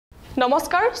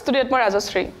নমস্কাৰ ষ্টুডিঅ'ত মই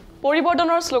ৰাজশ্ৰী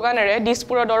পৰিৱৰ্তনৰ শ্লোগানেৰে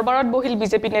দিছপুৰৰ দৰবাৰত বহিল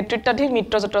বিজেপি নেতৃত্বাধীন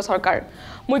মিত্ৰজোঁটৰ চৰকাৰ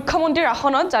মুখ্যমন্ত্ৰীৰ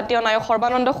আসনত জাতীয় নায়ক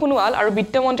সৰ্বানন্দ সোণোৱাল আৰু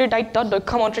বিত্তমন্ত্ৰীৰ দায়িত্বত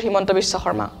দক্ষ মন্ত্ৰী হিমন্ত বিশ্ব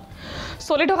শৰ্মা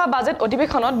চলি থকা বাজেট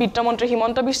অধিৱেশনত বিত্তমন্ত্ৰী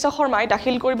হিমন্ত বিশ্ব শৰ্মাই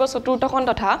দাখিল কৰিব চতুৰ্থখন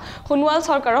তথা সোণোৱাল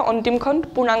চৰকাৰৰ অন্তিমখন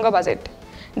পূৰ্ণাংগ বাজেট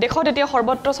দেশত এতিয়া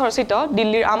সৰ্বত্ৰ চৰ্চিত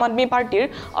দিল্লীৰ আম আদমি পাৰ্টিৰ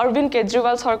অৰবিন্দ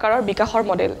কেজৰিৱাল চৰকাৰৰ বিকাশৰ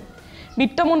মডেল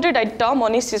বিত্তমন্ত্ৰীৰ দায়িত্ব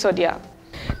মনীষ সিসোদিয়া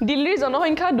দিল্লীৰ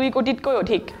জনসংখ্যা 2 কোটিতকৈ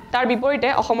অধিক তাৰ বিপৰীতে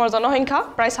অসমৰ জনসংখ্যা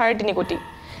প্ৰায় 3.5 কোটি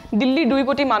দিল্লীৰ 2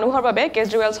 কোটি মানুহৰ বাবে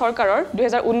কেজৰিৱাল চৰকাৰৰ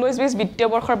 2019-20 বিত্তীয়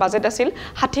বৰ্ষৰ বাজেট আছিল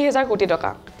 60,000 কোটি টকা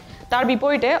তাৰ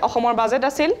বিপৰীতে অসমৰ বাজেট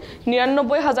আছিল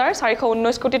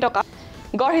 99,419 কোটি টকা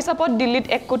গড় হিচাপত দিল্লীত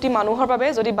 1 কোটি মানুহৰ বাবে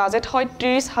যদি বাজেট হয়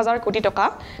 30,000 কোটি টকা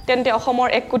তেন্তে অসমৰ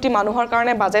 1 কোটি মানুহৰ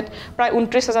কাৰণে বাজেট প্ৰায়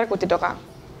 29,000 কোটি টকা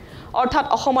অৰ্থাৎ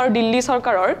অসম আৰু দিল্লী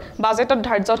চৰকাৰৰ বাজেটত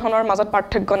ধাৰ্য ধনৰ মাজত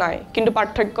পাৰ্থক্য নাই কিন্তু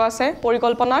পাৰ্থক্য আছে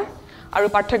পৰিকল্পনাৰ আৰু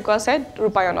পাৰ্থক্য আছে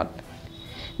ৰূপায়ণত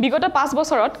বিগত 5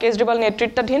 বছৰত কেজৰিৱাল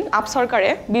নেতৃত্বাধীন আপ চৰকাৰে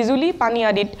বিজুলী পানী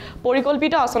আদিত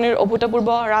পৰিকল্পিত আঁচনিৰ অভূতপূৰ্ব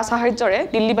ৰাজসাহায্যৰে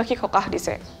দিল্লীবাসীক সকাহ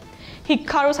দিছে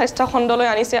শিক্ষা আৰু স্বাস্থ্য খণ্ডলৈ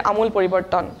আনিছে আমূল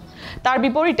পৰিৱৰ্তন তাৰ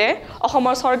বিপৰীতে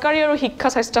অসমৰ চৰকাৰী আৰু শিক্ষা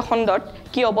স্বাস্থ্য খণ্ডত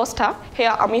কি অৱস্থা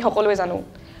হেয়া আমি সকলোৱে জানো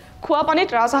খোৱা পানীত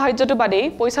ৰাজসাহায্যটো বাদেই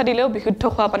পইচা দিলেও বিশুদ্ধ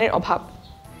খোৱা পানীৰ অভাৱ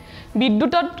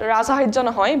বিদ্যুতত ৰাজসাহায্য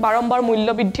নহয় বাৰম্বাৰ মূল্য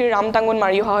বৃদ্ধিৰ ৰামটাঙন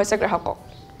মাৰি অহা হৈছে গ্ৰাহকক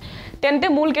তেন্তে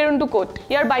মূল কেৰুণটো ক'ত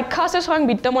ইয়াৰ ব্যাখ্যা আছে স্বয়ং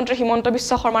বিত্তমন্ত্ৰী হিমন্ত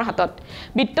বিশ্ব শৰ্মাৰ হাতত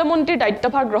বিত্তমন্ত্ৰীৰ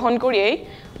দায়িত্বভাৰ গ্ৰহণ কৰিয়েই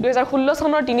 2016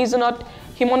 চনৰ 3 জুনত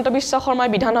হিমন্ত বিশ্ব শৰ্মাই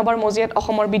বিধানসভাৰ মজিয়াত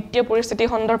অসমৰ বিত্তীয় পৰিস্থিতি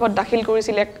সন্দৰ্ভত দাখিল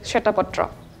কৰিছিল এক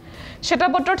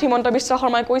শ্বেতপত্ৰত হিমন্ত বিশ্ব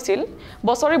শৰ্মাই কৈছিল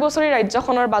বছৰি বছৰি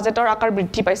ৰাজ্যখনৰ বাজেটৰ আকাৰ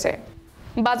বৃদ্ধি পাইছে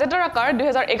বাজেটৰ আকাৰ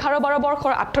 2011-12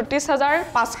 বৰ্ষৰ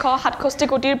 38,567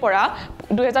 কোটিৰ পৰা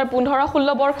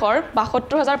 2015-16 বৰ্ষৰ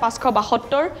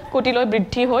 72,572 কোটিলৈ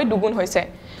বৃদ্ধি হৈ দুগুণ হৈছে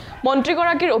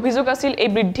মন্ত্ৰীগৰাকীৰ অভিযোগ আছিল এই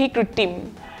বৃদ্ধি কৃত্ৰিম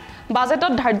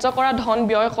বাজেটত ধাৰ্য কৰা ধন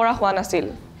ব্যয় কৰা হোৱা নাছিল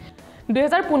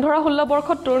 2015-16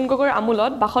 বৰ্ষত তৰুণ গগৈৰ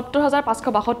আমূলত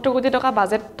 72,572 কোটি টকা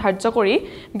বাজেট ধাৰ্য কৰি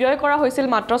ব্যয় কৰা হৈছিল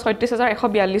মাত্ৰ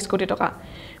 36,142 কোটি টকা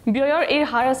ব্যয়ৰ এই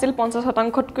হাৰ আছিল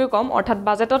 50%তকৈ কম অৰ্থাৎ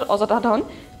বাজেটত অযথা ধন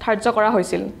ধাৰ্য কৰা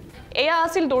হৈছিল এয়া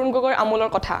আছিল তৰুণ গগৈৰ আমূলৰ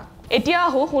কথা এতিয়া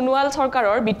আহো সোণোৱাল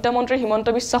চৰকাৰৰ বিত্তমন্ত্ৰী হিমন্ত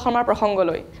বিশ্ব শৰ্মাৰ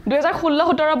প্ৰসংগলৈ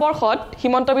 2016-17 বৰ্ষত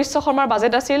হিমন্ত বিশ্ব শৰ্মাৰ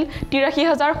বাজেট আছিল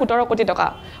 83,017 কোটি টকা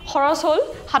খৰচ হ'ল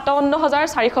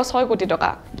 57,406 কোটি টকা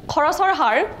খৰচৰ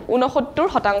হাৰ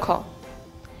 69%।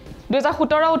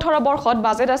 2017-18 বৰ্ষত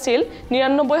বাজেট আছিল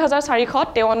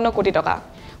 99,453 কোটি টকা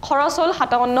খৰচ হ'ল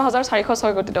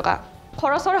 57,406 কোটি টকা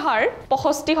খৰচৰ হাৰ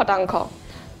 65%।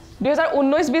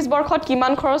 2019-20 বৰ্ষত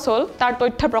কিমান খৰচ হ'ল তাৰ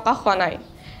তথ্য প্ৰকাশ হোৱা নাই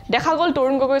দেখা গ'ল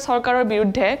তৰুণ গগৈ চৰকাৰৰ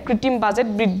বিৰুদ্ধে কৃত্ৰিম বাজেট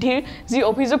বৃদ্ধিৰ যি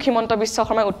অভিযোগ হিমন্ত বিশ্ব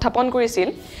শৰ্মাই উত্থাপন কৰিছিল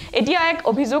এতিয়া এক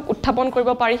অভিযোগ উত্থাপন কৰিব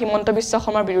পাৰি হিমন্ত বিশ্ব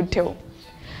শৰ্মাৰ বিৰুদ্ধেও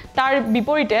তাৰ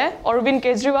বিপৰীতে অৰবিন্দ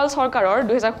কেজৰিৱাল চৰকাৰৰ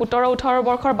 2017-18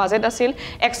 বৰ্ষৰ বাজেট আছিল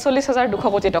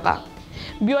 41,200 কোটি টকা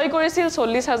ব্যয় কৰিছিল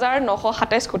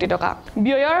 40,927 কোটি টকা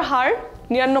ব্যয়ৰ হাৰ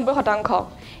 99%।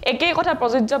 একেই কথা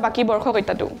প্ৰযোজ্য বাকী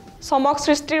বৰ্ষকেইটাতো চমক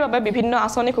সৃষ্টিৰ বাবে বিভিন্ন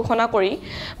আঁচনি ঘোষণা কৰি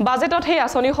বাজেটত সেই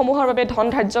আঁচনিসমূহৰ বাবে ধন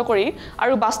ধাৰ্য কৰি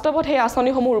আৰু বাস্তৱত সেই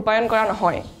আঁচনিসমূহ ৰূপায়ণ কৰা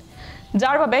নহয়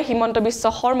যাৰ বাবে হিমন্ত বিশ্ব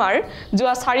শৰ্মাৰ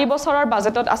যোৱা 4 বছৰৰ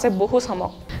বাজেটত আছে বহু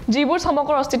চমক যিবোৰ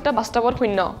চমকৰ অস্তিত্ব বাস্তৱত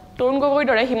শূন্য তৰুণ গগৈৰ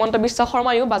দৰে হিমন্ত বিশ্ব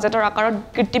শৰ্মায়ো বাজেটৰ আকাৰত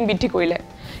কৃত্ৰিম বৃদ্ধি কৰিলে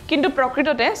কিন্তু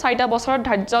প্ৰকৃততে 4টা বছৰত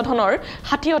ধাৰ্য ধনৰ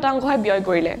 60%হে ব্যয়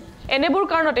কৰিলে এনেবোৰ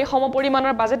কাৰণতে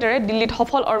সমপৰিমাণৰ বাজেটেৰে দিল্লীত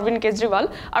সফল অৰবিন্দ কেজৰিৱাল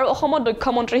আৰু অসমত দক্ষ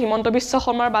মন্ত্ৰী হিমন্ত বিশ্ব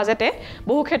শৰ্মাৰ বাজেটে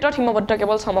বহু ক্ষেত্ৰত সীমাবদ্ধ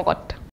কেৱল চমকত